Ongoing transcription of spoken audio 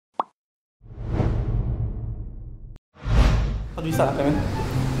How do you start, Ramen?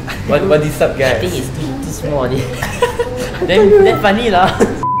 What this up, guys? I think it's too small. then funny lah.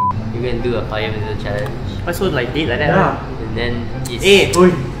 You can do a fire with the challenge. Why so like dead like that? Yeah. And then it's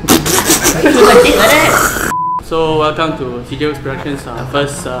Oi! so like dead like that. So welcome to CJworks Productions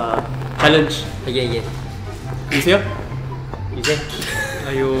first challenge. Again. You here? You say?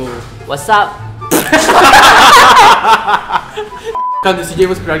 Ayo. What's up? Welcome to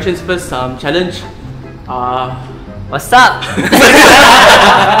CJworks Productions first challenge. What's up?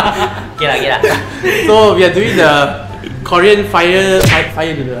 Okay lah. So we are doing the Korean fire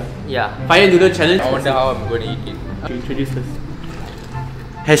noodle. Yeah. Fire noodle challenge. I wonder how I'm going to eat it. To introduce first.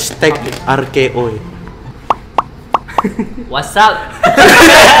 Hashtag RKO. What's up?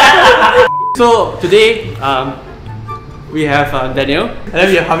 So today we have Daniel, and then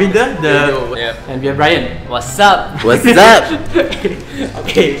we have Havinder, and we have Brian. What's up? What's up?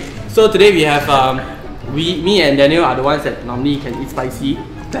 Okay, so today we have me and Daniel are the ones that normally can eat spicy.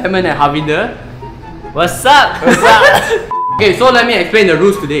 Ramen and Havinder. What's up? Okay, so let me explain the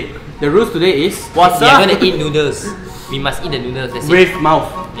rules today. The rules today is We are gonna eat noodles. We must eat the noodles. That's with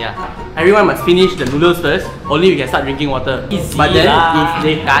mouth. Yeah. Everyone must finish the noodles first. Only we can start drinking water. Easy But then lah. if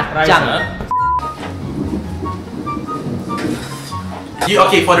they Kacang.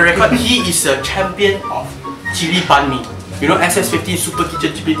 Okay, for the record, he is a champion of chili banh mi. You know SS15 Super Kitchen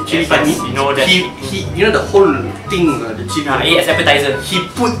chili banh mi. You know that. He you know the whole thing, the chili. As appetizer. He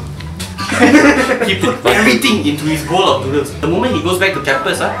put everything into his bowl of noodles. The moment he goes back to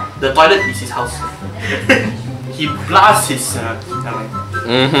campus, the toilet is his house. He blasts his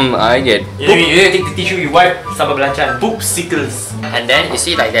I get. You take the tissue, you wipe sambal belacan. poopsicles. And then you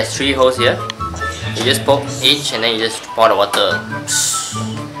see like there's 3 holes here. You just poke each and then you just pour the water.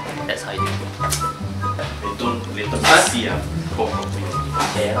 That's how you do it. Spicy, Yeah,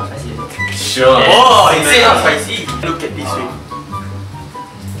 not spicy. Sure. Yeah. Oh, it's not spicy. Look at this way.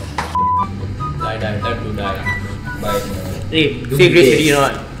 Time to die. Bye. Hey, say grace already or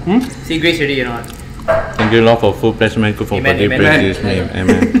not? Say grace already or not? Thank you Lord for full placement, good for Amen, body, amen. praise His name.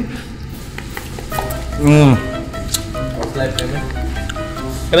 Amen. What's life, man?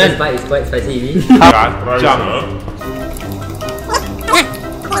 It's quite spicy. Oh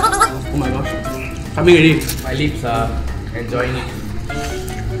my gosh. Coming already. My lips are enjoying it.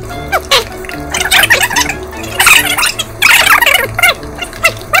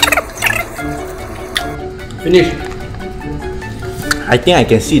 Finish. I think I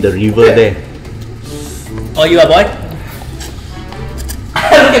can see the river there. Oh, you are boy?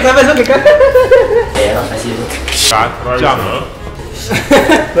 Look at Kevin, look at Kevin. Yeah, not spicy.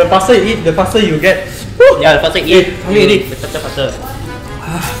 The faster you eat, the faster you get. Yeah, the faster you eat. Coming already. The faster.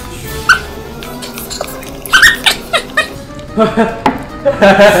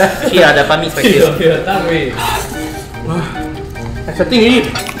 Here, the banh mi spicy. Accepting already.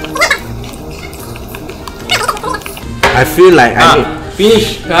 I feel like I need.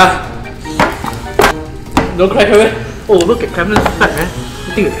 Finish. Don't cry, Kevin. Oh, look at Kevin's fat, man.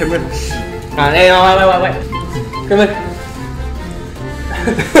 You think the camera. Wait. Kevin.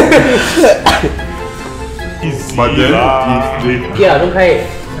 But then if Yeah, don't cry.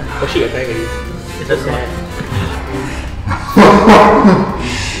 Oh shit, I cried already. It's so sad.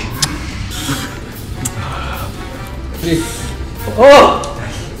 Please. Oh!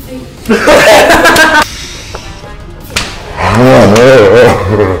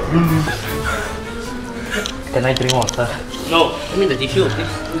 Can I drink water? No, I mean the tissue, please.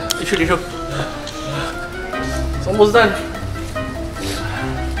 Tissue. It's almost done.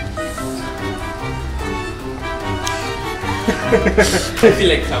 I feel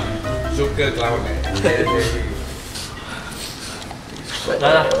like some Joker clown.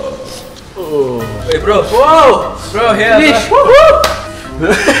 Hey bro. Whoa! Bro, here. Finish!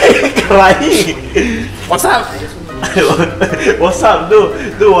 crying. What's up? What's up,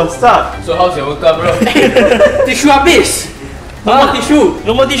 dude? Dude, what's up? So how's your workout, bro? Tissue habis! No more tissue!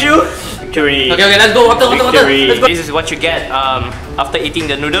 No more tissue? Victory. Okay, let's go. Water. Let's go. This is what you get after eating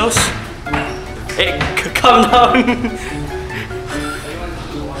the noodles. Hey, calm down.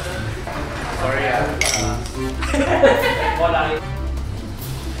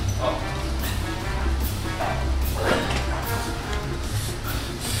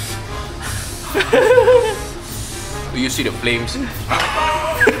 Do you see the flames?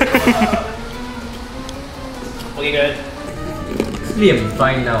 Okay, good. Actually, I'm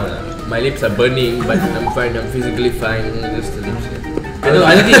fine now. My lips are burning, but I'm fine. I'm physically fine. Just the lips. I don't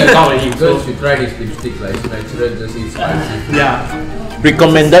think I count already. Girls should try this lipstick. Like it's natural, just eat spicy. Yeah.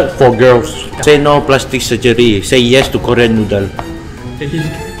 Recommended for girls. Say no plastic surgery. Say yes to Korean noodle.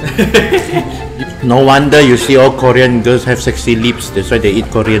 No wonder you see all Korean girls have sexy lips. That's why they eat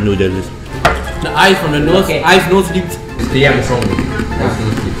Korean noodles. The eyes from the nose, eyes, nose, lips. The young song.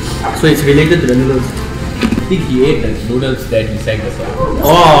 So it's related to the noodles. I think he ate the noodles that he sang the song.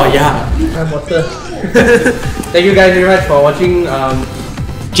 Oh yeah. Water. Thank you guys very much for watching.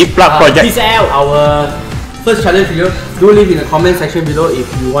 Cheap plug project. Peace out. Our first challenge video. Do leave in the comment section below if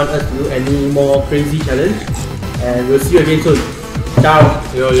you want us to do any more crazy challenge. And we'll see you again soon. Ciao.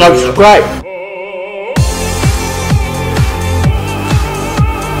 Subscribe.